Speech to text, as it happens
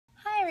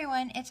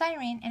everyone, it's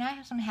Irene, and I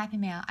have some happy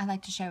mail I'd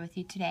like to share with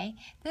you today.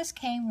 This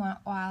came while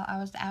I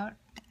was out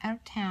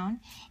of town,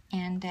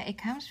 and it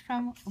comes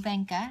from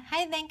Wenche.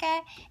 Hi,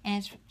 Wenche,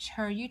 and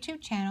her YouTube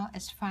channel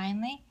is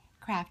Finally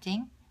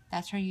Crafting.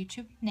 That's her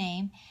YouTube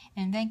name,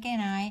 and Wenche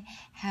and I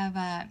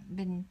have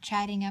been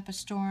chatting up a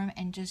storm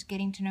and just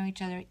getting to know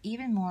each other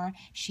even more.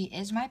 She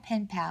is my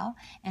pen pal,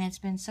 and it's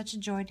been such a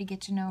joy to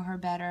get to know her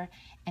better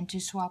and to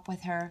swap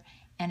with her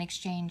and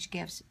exchange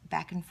gifts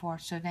back and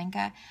forth. So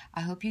Wenche,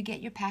 I hope you get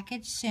your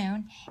package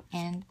soon,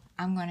 and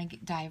I'm going to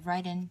dive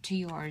right into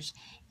yours.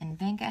 And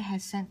Wenche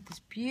has sent this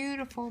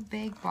beautiful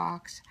big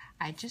box.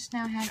 I just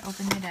now had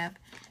opened it up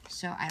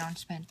so I don't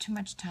spend too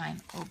much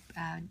time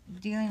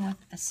dealing with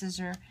a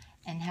scissor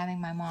and having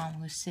my mom,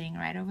 who's sitting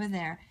right over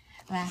there,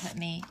 laugh at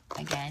me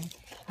again.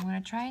 I'm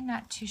going to try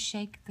not to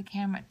shake the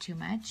camera too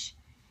much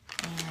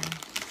and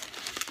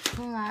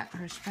pull out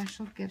her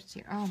special gifts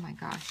here. Oh my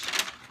gosh.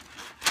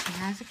 She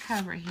has a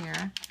cover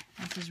here.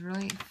 This is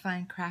really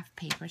fun craft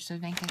paper. So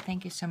Wenche,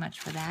 thank you so much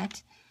for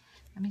that.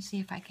 Let me see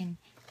if I can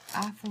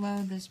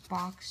offload this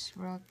box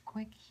real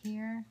quick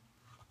here.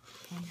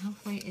 And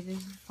hopefully it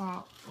doesn't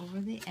fall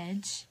over the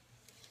edge.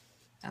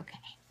 Okay,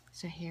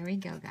 so here we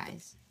go,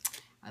 guys.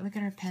 Look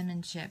at her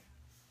penmanship.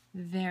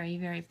 Very,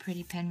 very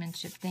pretty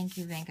penmanship. Thank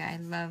you, Wenche. I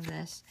love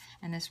this.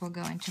 And this will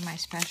go into my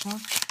special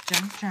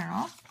junk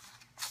journal.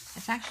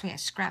 It's actually a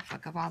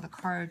scrapbook of all the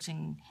cards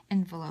and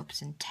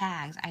envelopes and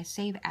tags. I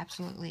save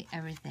absolutely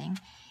everything.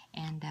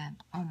 And,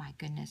 oh my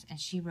goodness, and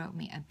she wrote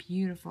me a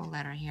beautiful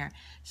letter here.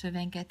 So,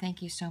 Wenche,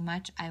 thank you so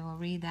much. I will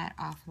read that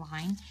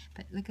offline.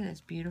 But look at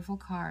this beautiful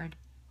card.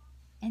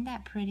 Isn't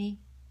that pretty?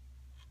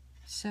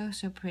 So,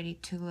 so pretty.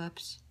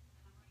 Tulips.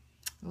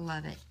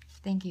 Love it.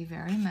 Thank you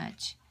very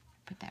much.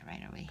 Put that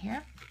right over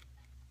here.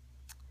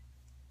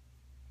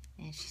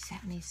 And she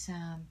sent me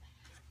some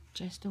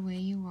Just the Way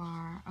You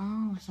Are.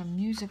 Oh, some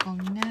musical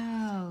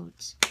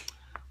notes.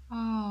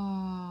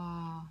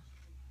 Oh,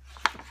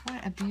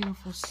 what a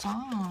beautiful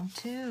song,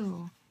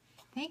 too.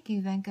 Thank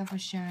you, Wenche, for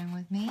sharing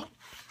with me.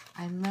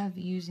 I love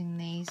using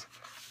these.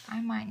 I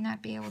might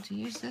not be able to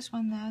use this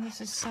one, though.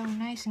 This is so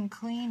nice and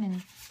clean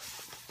and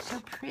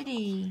so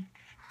pretty.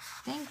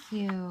 Thank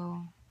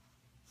you.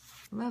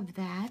 Love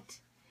that.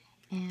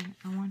 And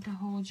I want to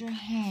hold your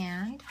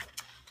hand.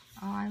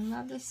 Oh, I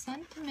love the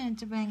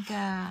sentiment,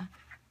 Wenche.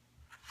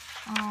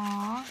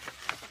 Aww.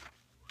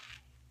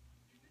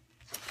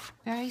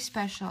 Very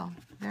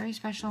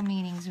special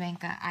meanings,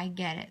 Wenche. I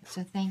get it.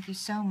 So thank you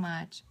so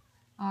much.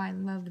 Oh, I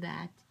love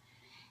that.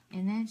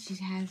 And then she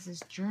has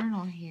this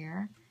journal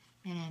here,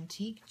 an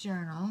antique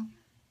journal.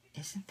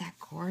 Isn't that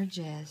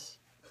gorgeous?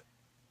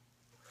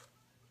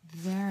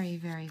 Very,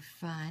 very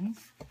fun.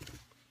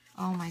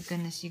 Oh my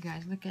goodness, you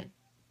guys, look at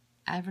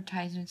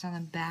advertisements on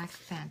the back.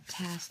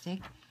 Fantastic.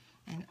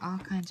 And all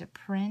kinds of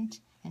print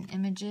and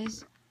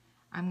images.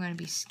 I'm going to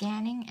be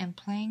scanning and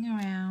playing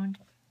around.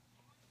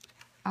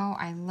 Oh,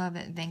 I love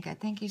it, Wenche.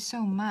 Thank you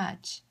so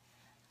much.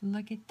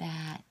 Look at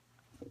that.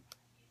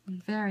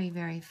 Very,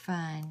 very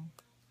fun.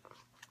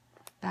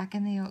 Back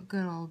in the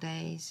good old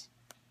days.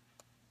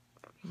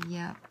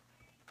 Yep.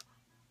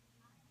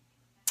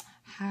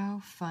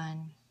 How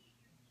fun.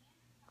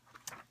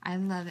 I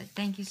love it.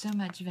 Thank you so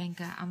much,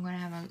 Wenche. I'm going to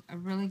have a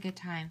really good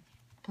time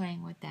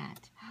playing with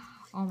that.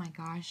 Oh my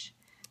gosh.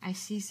 I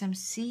see some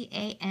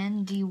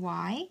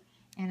C-A-N-D-Y,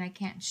 and I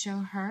can't show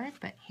her,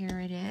 but here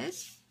it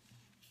is.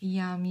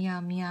 Yum,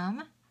 yum,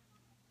 yum.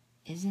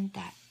 Isn't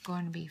that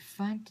going to be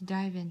fun to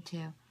dive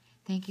into?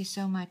 Thank you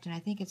so much. And I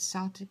think it's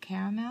salted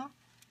caramel.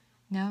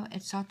 No,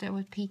 it's salted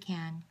with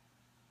pecan.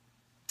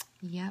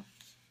 Yep.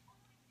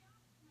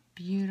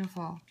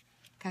 Beautiful.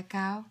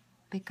 Cacao,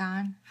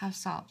 pecan, have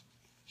salt.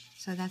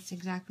 So that's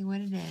exactly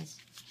what it is.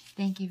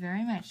 Thank you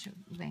very much,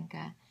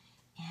 Wenche.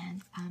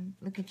 And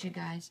look at you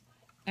guys.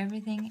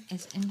 Everything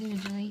is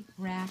individually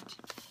wrapped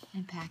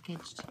and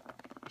packaged.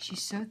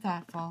 She's so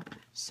thoughtful,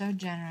 so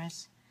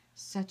generous,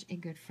 such a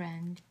good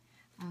friend.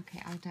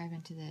 Okay, I'll dive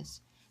into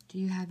this. Do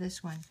you have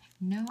this one?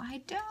 No,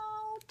 I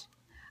don't.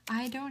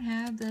 I don't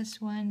have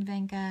this one,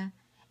 Wenche.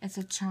 It's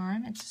a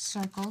charm. It's a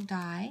circle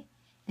die.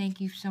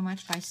 Thank you so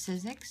much by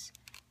Sizzix.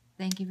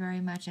 Thank you very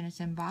much, and it's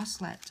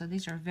embosslet, so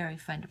these are very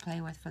fun to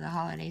play with for the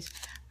holidays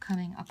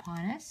coming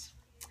upon us.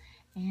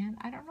 And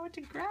I don't know what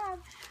to grab.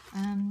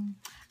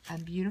 A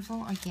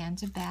beautiful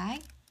organza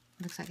bag.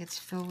 Looks like it's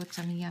filled with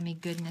some yummy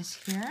goodness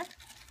here.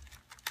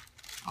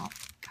 Oh,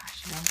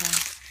 gosh,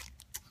 Wenche,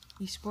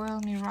 you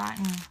spoiled me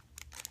rotten.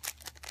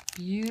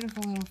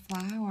 Beautiful little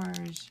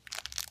flowers.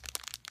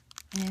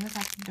 And they look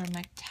like they're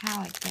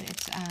metallic, but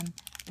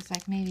it's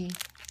like maybe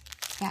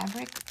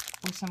fabric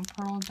with some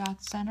pearl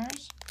dot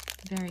centers.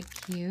 Very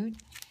cute.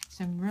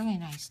 Some really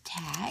nice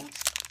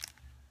tags.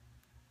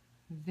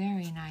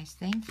 Very nice,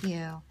 thank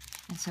you.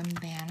 And some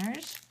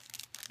banners.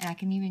 And I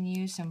can even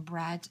use some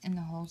brads in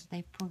the holes that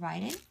they've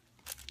provided.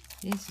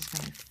 This is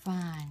going to be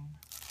fun.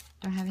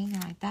 Don't have anything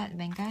like that,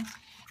 Wenche.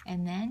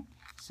 And then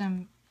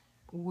some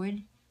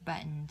wood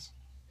buttons.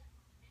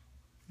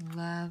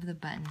 Love the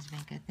buttons,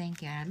 Wenche.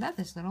 Thank you. And I love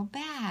this little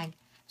bag.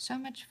 So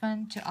much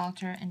fun to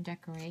alter and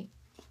decorate.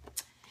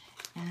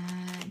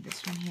 And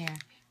this one here,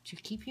 to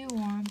keep you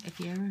warm if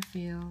you ever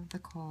feel the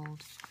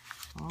cold.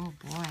 Oh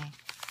boy,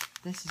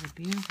 this is a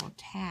beautiful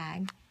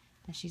tag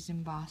that she's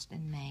embossed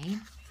and made.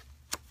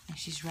 And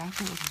she's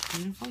wrapped it with a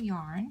beautiful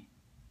yarn.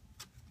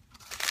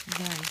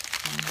 Very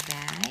fun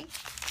bag.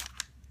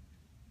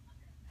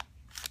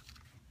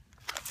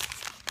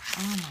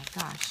 Oh my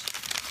gosh.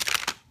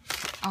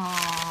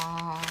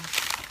 Oh,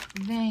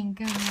 thank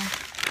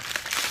goodness.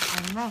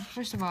 I love,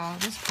 first of all,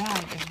 this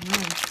bag is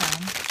really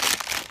fun.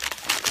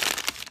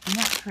 Isn't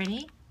that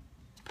pretty?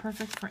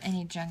 Perfect for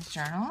any junk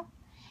journal.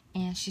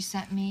 And she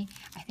sent me,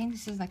 I think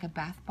this is like a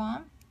bath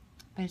bomb,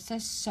 but it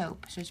says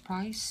soap, so it's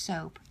probably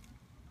soap.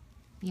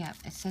 Yep,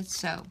 it says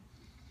soap.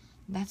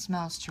 That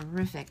smells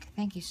terrific.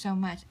 Thank you so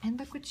much. And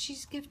look what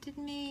she's gifted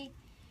me.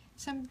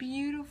 Some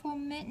beautiful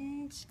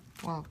mittens.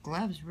 Well,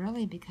 gloves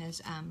really,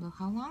 because look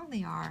how long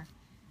they are.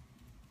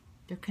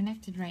 They're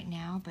connected right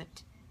now,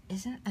 but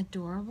isn't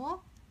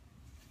adorable?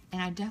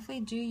 And I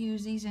definitely do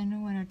use these in the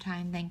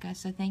wintertime, Wenche,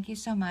 so thank you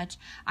so much.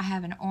 I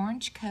have an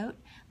orange coat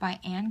by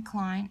Anne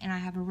Klein, and I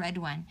have a red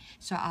one,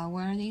 so I'll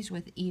wear these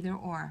with either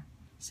or.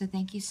 So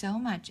thank you so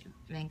much,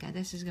 Wenche.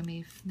 This is going to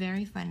be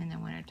very fun in the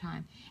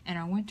wintertime. And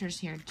our winters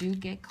here do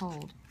get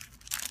cold.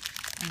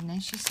 And then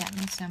she sent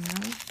me some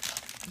really,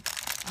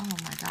 oh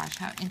my gosh,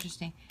 how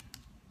interesting,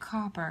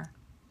 copper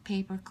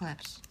paper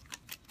clips.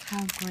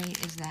 How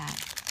great is that?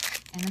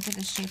 And look at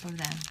the shape of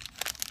them.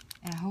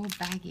 And a whole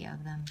baggie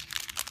of them.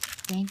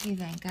 Thank you,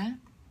 Wenche.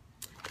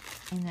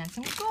 And then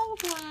some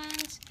gold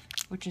ones,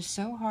 which is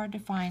so hard to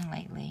find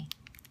lately.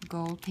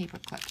 Gold paper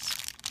clips.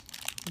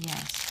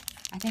 Yes.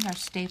 I think our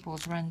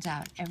Staples runs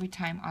out every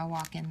time I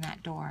walk in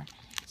that door.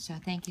 So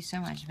thank you so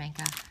much,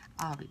 Wenche.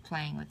 I'll be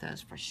playing with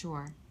those for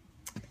sure.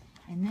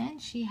 And then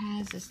she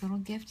has this little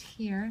gift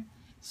here.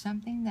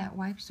 Something that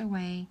wipes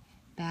away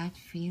bad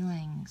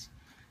feelings.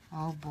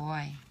 Oh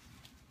boy.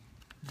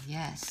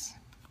 Yes.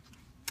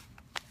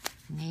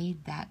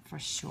 Need that for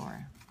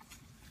sure.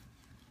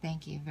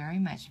 Thank you very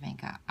much,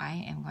 Wenche.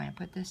 I am going to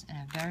put this in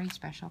a very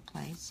special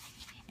place.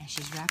 And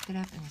she's wrapped it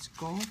up in this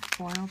gold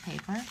foil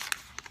paper.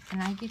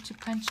 And I get to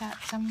punch out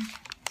some,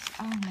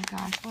 oh my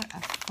gosh, what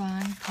a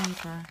fun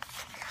paper.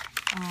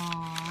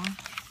 Aww.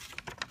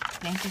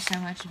 Thank you so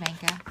much,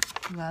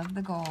 Wenche. Love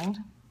the gold.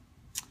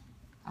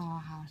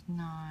 Oh, how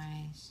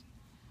nice.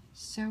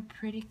 So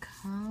pretty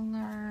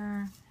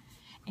color.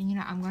 And you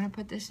know, I'm going to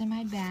put this in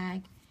my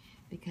bag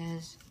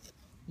because,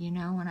 you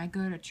know, when I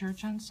go to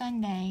church on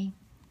Sunday,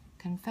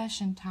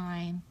 confession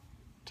time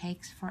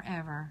takes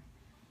forever.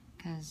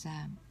 Because,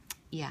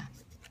 yeah,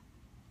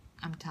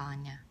 I'm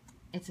telling you,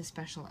 it's a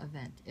special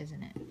event,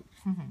 isn't it?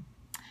 And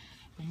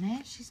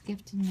then she's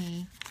gifted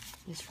me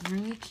this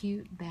really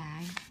cute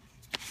bag.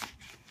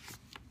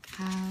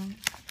 How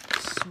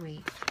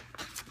sweet.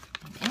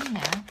 And in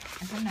there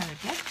is another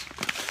gift.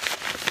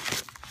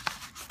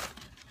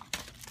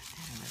 Put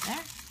that over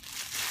there.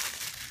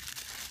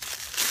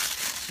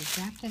 She's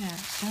wrapped it up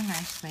so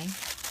nicely.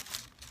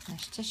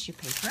 There's tissue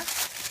paper.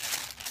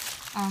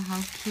 Oh,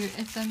 how cute.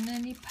 It's a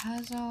mini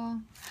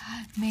puzzle.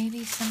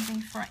 Maybe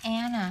something for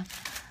Anna.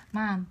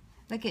 Mom,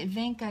 look at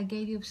Wenche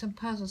gave you some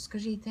puzzles.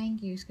 Скажи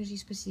thank you. Скажи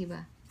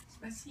спасибо.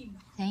 Спасибо.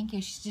 Thank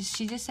you.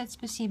 She just said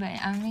спасибо.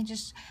 Let me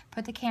just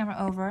put the camera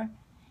over.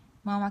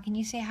 Mama, can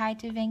you say hi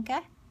to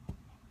Wenche?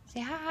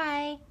 Say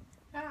hi.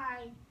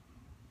 Hi.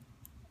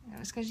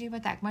 Скажи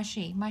вот так.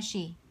 Маши,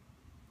 Маши.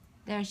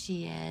 There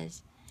she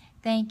is.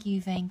 Thank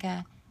you,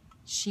 Wenche.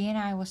 She and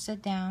I will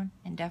sit down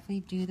and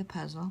definitely do the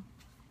puzzle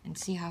and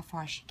see how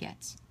far she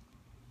gets.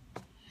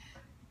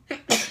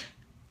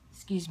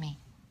 Excuse me.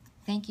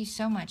 Thank you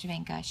so much,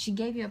 Wenche. She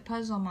gave you a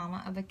puzzle,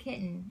 Mama, of a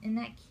kitten. Isn't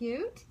that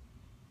cute?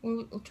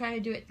 We'll try to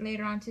do it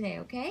later on today,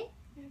 okay?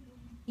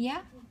 Yeah?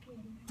 Okay.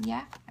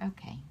 Yeah?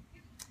 Okay.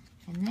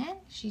 And then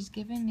she's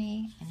given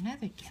me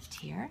another gift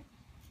here.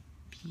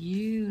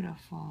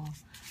 Beautiful.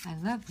 I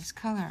love this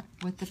color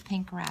with the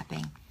pink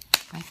wrapping.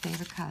 My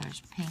favorite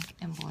colors, pink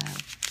and blue.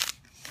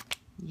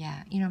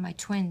 Yeah, you know, my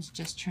twins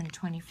just turned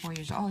 24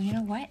 years old. Oh, you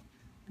know what?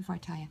 Before I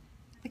tell you,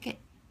 look at,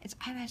 it's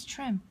eyelash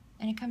trim,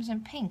 and it comes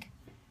in pink.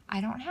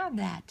 I don't have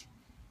that.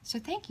 So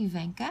thank you,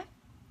 Wenche.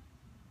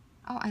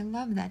 Oh, I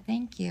love that.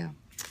 Thank you.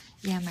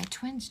 Yeah, my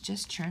twins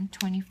just turned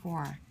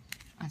 24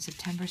 on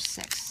September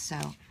 6th,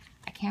 so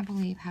I can't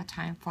believe how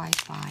time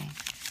flies by.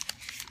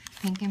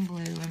 Pink and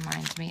blue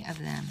reminds me of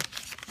them,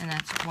 and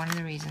that's one of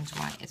the reasons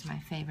why it's my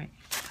favorite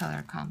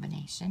color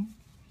combination.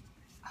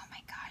 Oh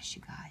my gosh,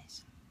 you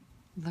guys.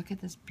 Look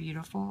at this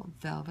beautiful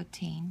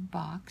velveteen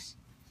box.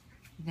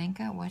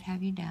 Wenche, what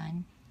have you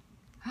done?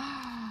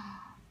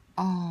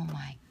 Oh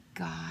my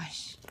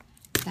gosh.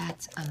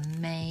 That's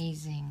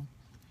amazing.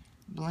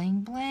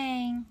 Bling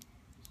bling.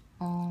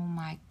 Oh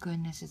my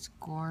goodness, it's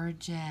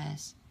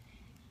gorgeous.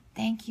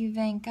 Thank you,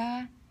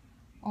 Wenche.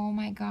 Oh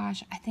my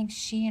gosh, I think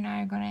she and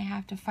I are going to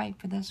have to fight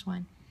for this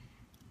one.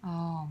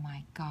 Oh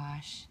my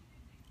gosh.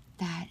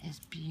 That is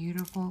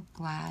beautiful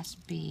glass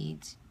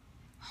beads,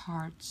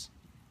 hearts.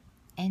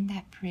 Isn't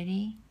that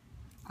pretty?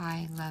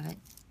 I love it.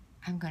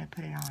 I'm going to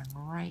put it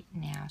on right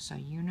now so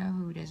you know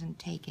who doesn't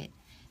take it.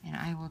 and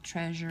I will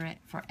treasure it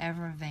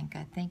forever,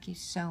 Wenche. Thank you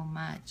so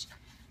much.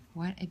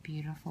 What a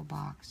beautiful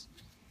box.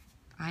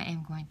 I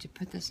am going to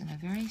put this in a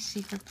very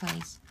secret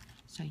place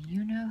so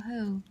you know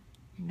who.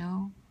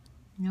 No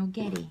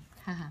Getty.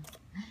 Haha.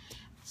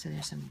 So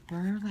there's some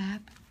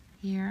burlap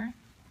here.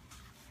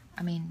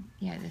 I mean,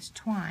 yeah, this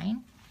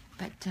twine,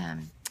 but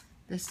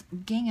this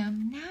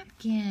gingham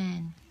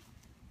napkin.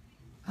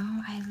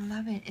 Oh, I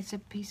love it. It's a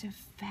piece of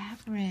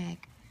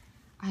fabric.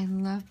 I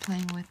love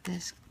playing with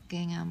this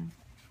gingham.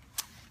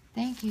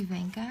 Thank you,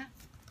 Wenche.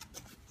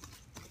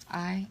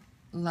 I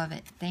love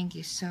it. Thank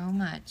you so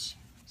much.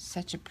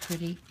 Such a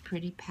pretty,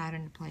 pretty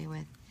pattern to play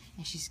with.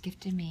 And she's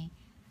gifted me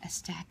a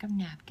stack of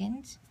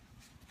napkins.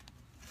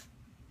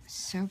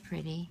 So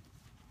pretty.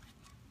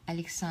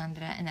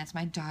 Alexandra, and that's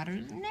my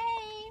daughter's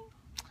name.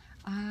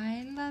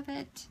 I love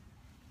it.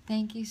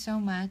 Thank you so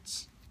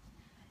much.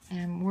 And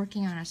I'm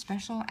working on a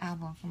special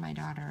album for my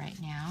daughter right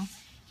now.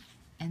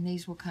 And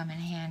these will come in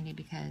handy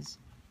because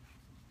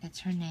it's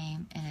her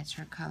name and it's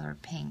her color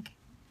pink.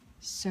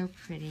 So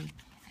pretty.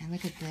 And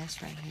look at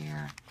this right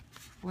here.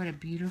 What a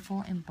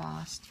beautiful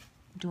embossed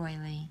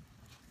doily.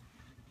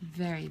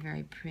 Very,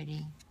 very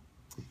pretty.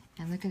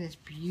 And look at this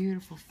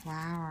beautiful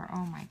flower.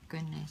 Oh my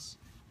goodness.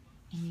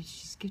 And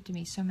she's gifted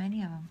me so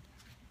many of them.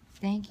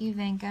 Thank you,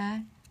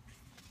 Wenche.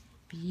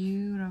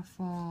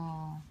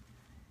 Beautiful.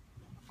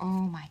 Oh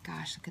my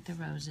gosh, look at the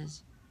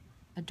roses.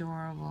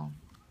 Adorable.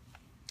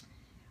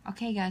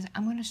 Okay, guys,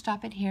 I'm going to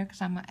stop it here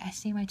because I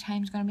see my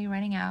time's going to be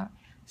running out.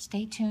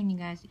 Stay tuned, you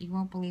guys. You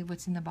won't believe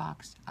what's in the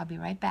box. I'll be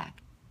right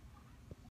back.